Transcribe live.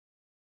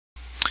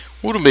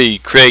We're going to be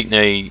creating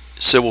a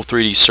civil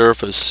 3D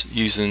surface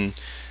using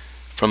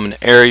from an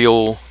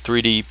aerial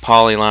 3D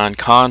polyline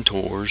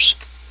contours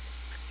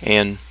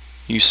and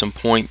use some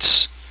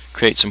points,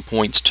 create some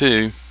points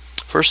too.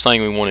 First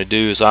thing we want to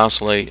do is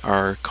isolate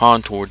our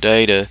contour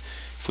data.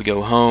 If we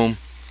go home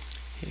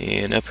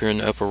and up here in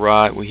the upper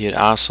right we hit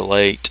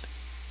isolate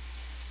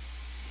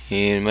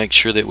and make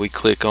sure that we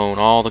click on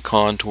all the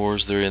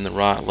contours that are in the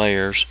right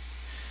layers.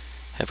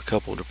 Have a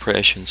couple of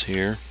depressions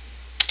here.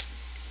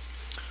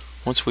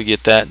 Once we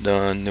get that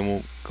done, then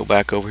we'll go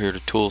back over here to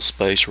tool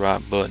space,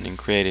 right button, and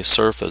create a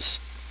surface.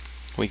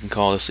 We can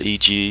call this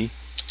EG.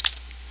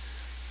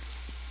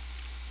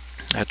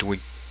 After we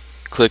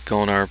click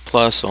on our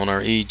plus on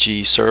our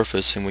EG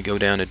surface and we go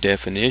down to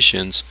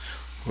definitions,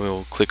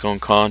 we'll click on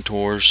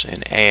contours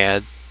and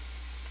add.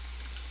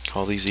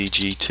 Call these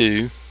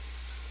EG2,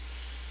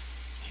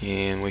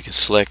 and we can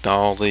select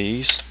all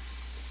these.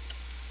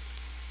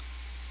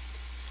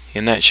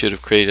 And that should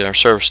have created our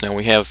surface. Now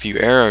we have a few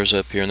arrows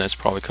up here, and that's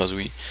probably because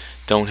we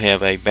don't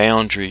have a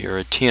boundary or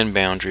a 10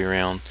 boundary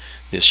around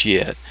this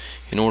yet.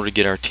 In order to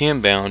get our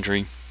 10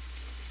 boundary,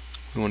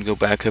 we want to go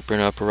back up in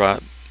the upper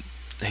right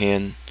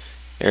hand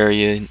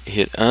area and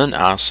hit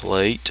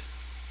unisolate,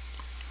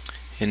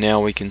 and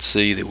now we can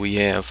see that we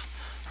have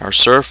our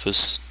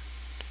surface,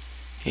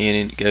 and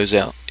it goes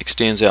out,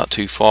 extends out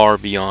too far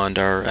beyond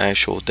our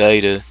actual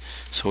data,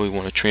 so we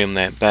want to trim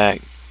that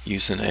back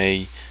using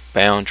a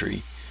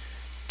boundary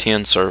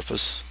 10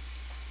 surface.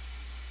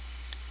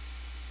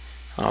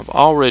 I've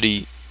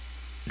already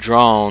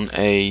drawn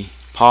a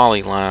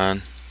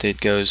polyline that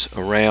goes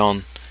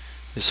around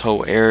this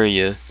whole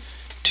area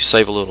to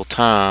save a little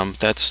time.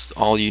 That's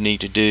all you need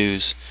to do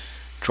is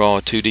draw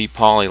a 2D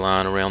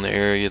polyline around the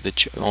area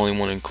that you only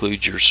want to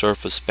include your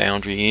surface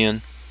boundary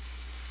in,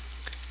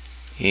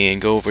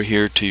 and go over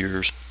here to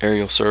your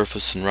aerial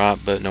surface and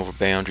right button over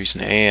boundaries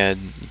and add.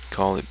 You can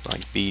call it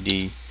like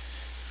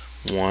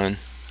BD1.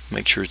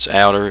 Make sure it's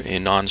outer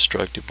and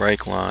non-destructive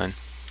break line,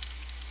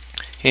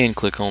 and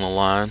click on the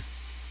line,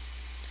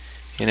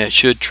 and that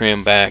should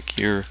trim back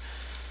your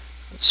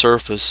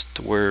surface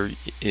to where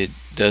it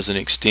doesn't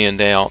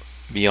extend out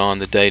beyond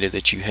the data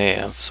that you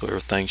have, so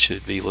everything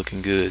should be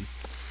looking good.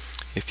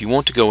 If you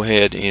want to go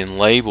ahead and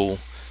label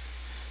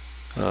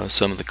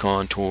some of the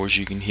contours,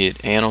 you can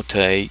hit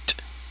annotate,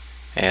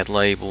 add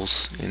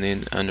labels, and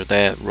then under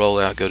that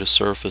roll out, go to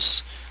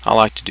surface. I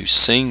like to do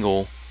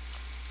single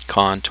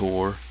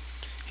contour,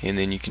 and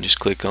then you can just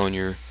click on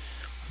your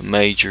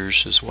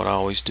majors, is what I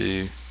always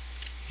do,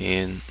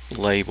 and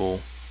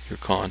label your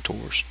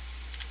contours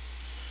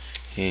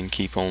and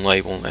keep on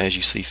labeling as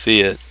you see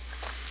fit.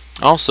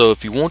 Also,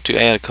 if you want to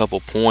add a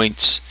couple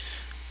points,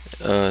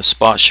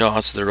 spot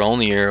shots that are on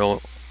the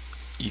arrow,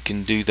 you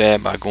can do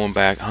that by going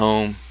back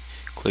home,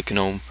 clicking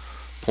on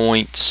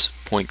points,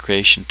 point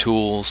creation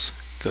tools,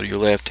 go to your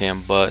left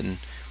hand button,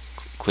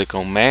 click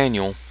on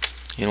manual,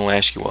 and it'll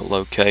ask you what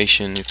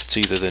location, if it's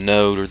either the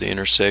node or the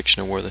intersection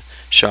of where the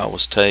shot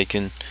was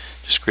taken.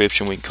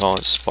 Description, we can call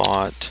it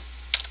spot.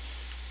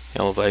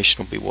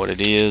 Elevation will be what it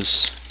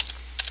is.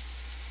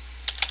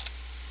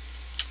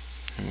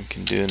 And we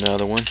can do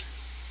another one.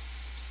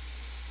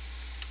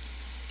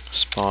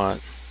 Spot.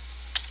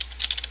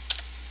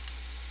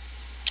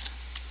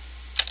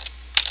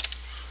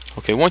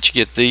 Okay, once you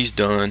get these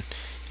done,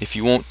 if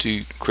you want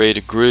to create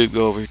a group,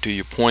 go over to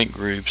your point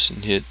groups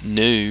and hit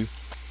new,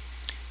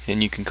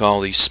 and you can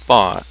call these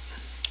spot,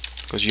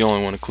 because you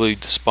only want to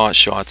include the spot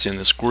shots in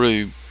this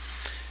group.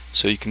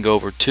 So you can go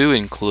over to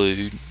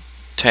include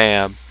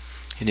tab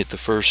and hit the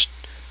first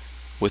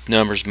with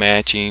numbers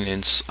matching,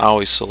 and I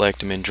always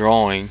select them in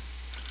drawing,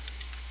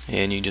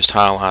 and you just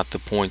highlight the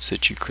points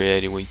that you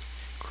created. We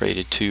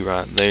created 2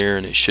 right there,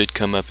 and it should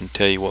come up and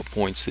tell you what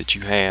points that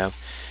you have,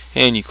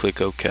 and you click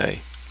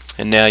OK,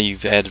 and now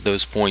you've added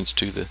those points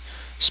to the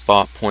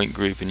spot point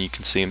group, and you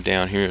can see them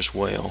down here as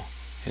well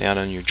and out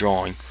on your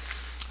drawing.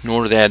 In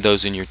order to add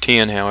those in your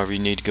 10, however, you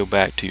need to go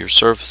back to your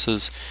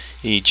surfaces,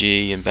 EG,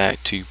 and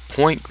back to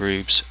point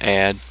groups,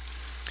 add,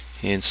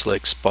 and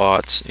select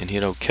spots and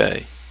hit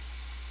OK.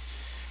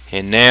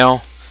 And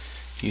now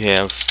you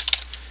have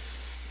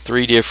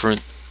 3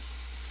 different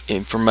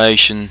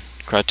information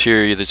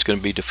criteria that's going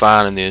to be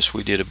defined in this.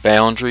 We did a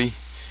boundary,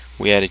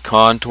 we added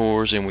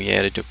contours, and we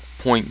added a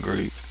point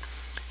group,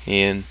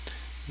 and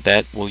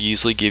that will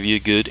usually give you a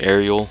good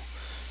aerial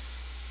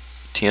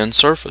 10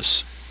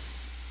 surface.